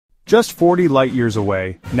Just 40 light-years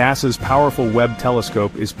away, NASA's powerful Webb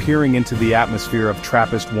Telescope is peering into the atmosphere of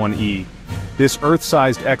TRAPPIST-1e. This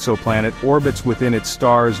Earth-sized exoplanet orbits within its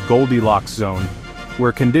star's Goldilocks zone,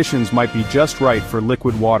 where conditions might be just right for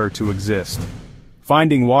liquid water to exist.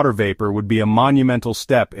 Finding water vapor would be a monumental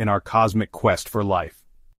step in our cosmic quest for life.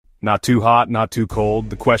 Not too hot, not too cold,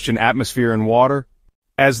 the question: atmosphere and water?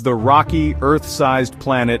 As the rocky, Earth-sized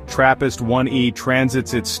planet TRAPPIST-1e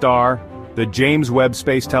transits its star, the James Webb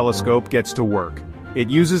Space Telescope gets to work. It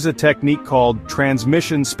uses a technique called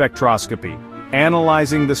transmission spectroscopy,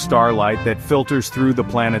 analyzing the starlight that filters through the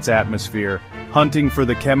planet's atmosphere, hunting for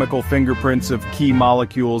the chemical fingerprints of key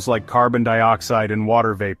molecules like carbon dioxide and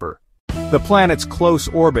water vapor. The planet's close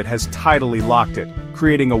orbit has tidally locked it,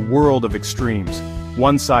 creating a world of extremes.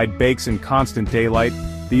 One side bakes in constant daylight,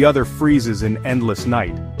 the other freezes in endless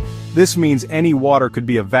night. This means any water could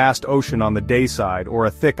be a vast ocean on the day side or a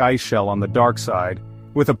thick ice shell on the dark side,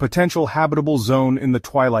 with a potential habitable zone in the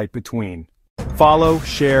twilight between. Follow,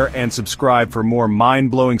 share, and subscribe for more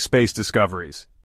mind-blowing space discoveries.